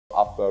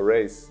after a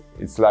race.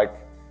 It's like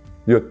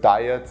you're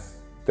tired,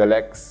 the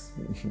legs,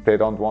 they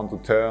don't want to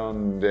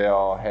turn, they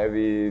are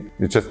heavy,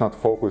 you're just not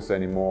focused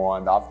anymore.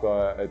 And after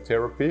a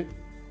therapy,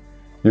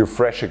 you're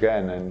fresh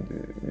again and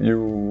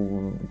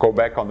you go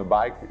back on the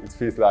bike, it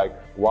feels like,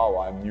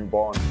 wow, I'm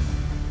newborn.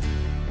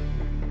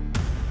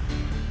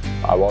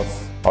 I was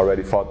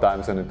already 4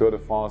 times in the Tour de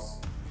France,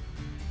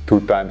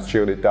 2 times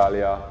Giro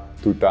d'Italia,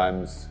 2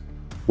 times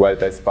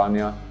Vuelta a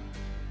España,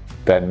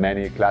 then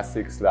many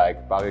classics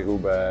like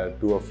Paris-Roubaix,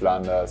 Tour of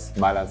Flanders,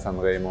 Milan-San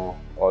Remo,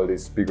 all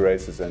these big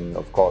races, and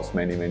of course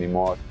many, many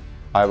more.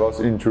 I was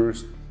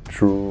introduced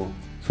through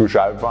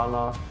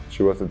Sushal.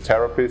 She was a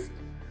therapist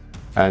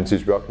and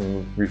she's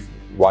working with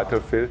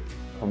Vitalfield.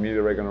 For me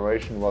the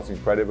regeneration was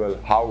incredible,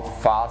 how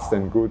fast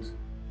and good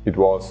it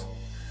was.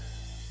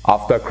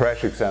 After a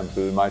crash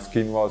example, my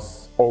skin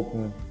was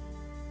open.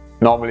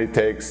 Normally it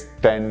takes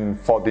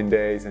 10-14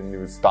 days and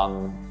it's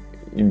done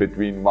in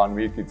between 1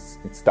 week,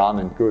 it's done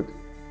and good.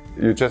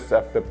 You just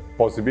have the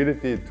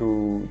possibility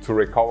to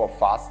recover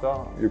faster,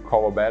 you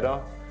recover better,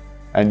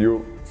 and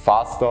you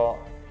faster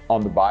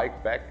on the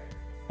bike back.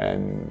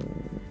 And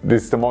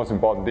this is the most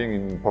important thing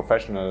in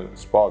professional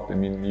sport. I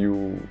mean,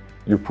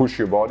 you push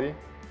your body,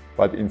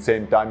 but in the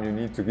same time you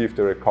need to give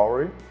the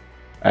recovery.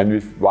 And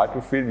with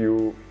Vitalfield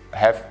you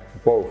have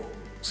both.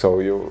 So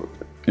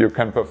you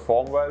can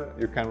perform well,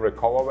 you can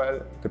recover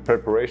well, the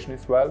preparation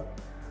is well.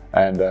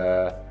 And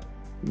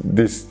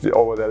this,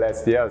 over the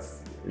last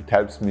years, it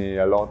helps me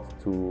a lot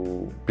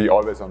to be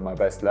always on my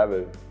best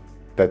level.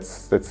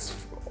 That's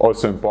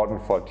also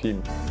important for a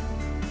team.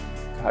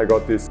 I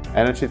got these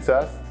energy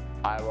cells.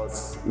 I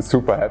was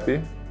super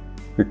happy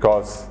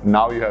because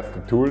now you have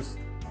the tools.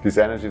 These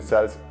energy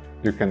cells,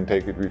 you can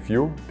take it with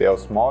you. They are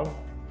small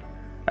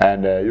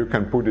and you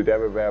can put it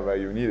everywhere where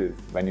you need it.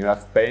 When you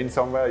have pain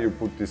somewhere, you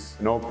put this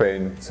no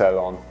pain cell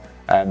on.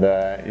 And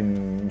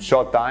in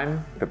short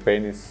time, the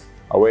pain is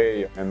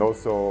away. And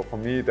also for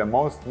me the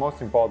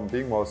most important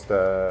thing was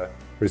the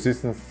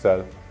resistance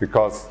cell,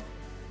 because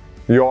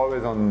you're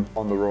always on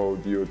the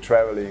road, you're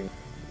traveling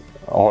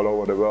all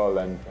over the world,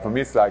 and for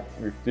me it's like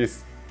with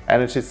these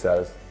energy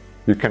cells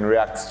you can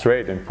react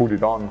straight and put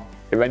it on.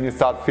 When you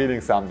start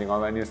feeling something or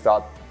when you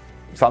start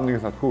something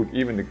is not good,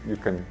 even you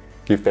can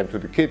give them to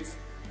the kids,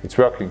 it's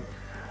working.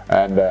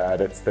 And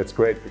that's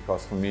great,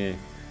 because for me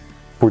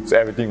puts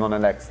everything on the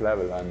next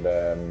level,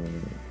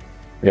 and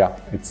yeah,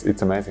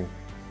 it's amazing.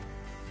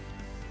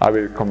 I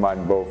will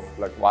combine both,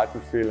 like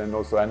Vitalfield and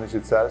also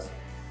energy cells.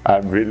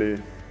 I'm really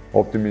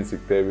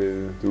optimistic they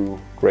will do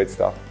great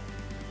stuff.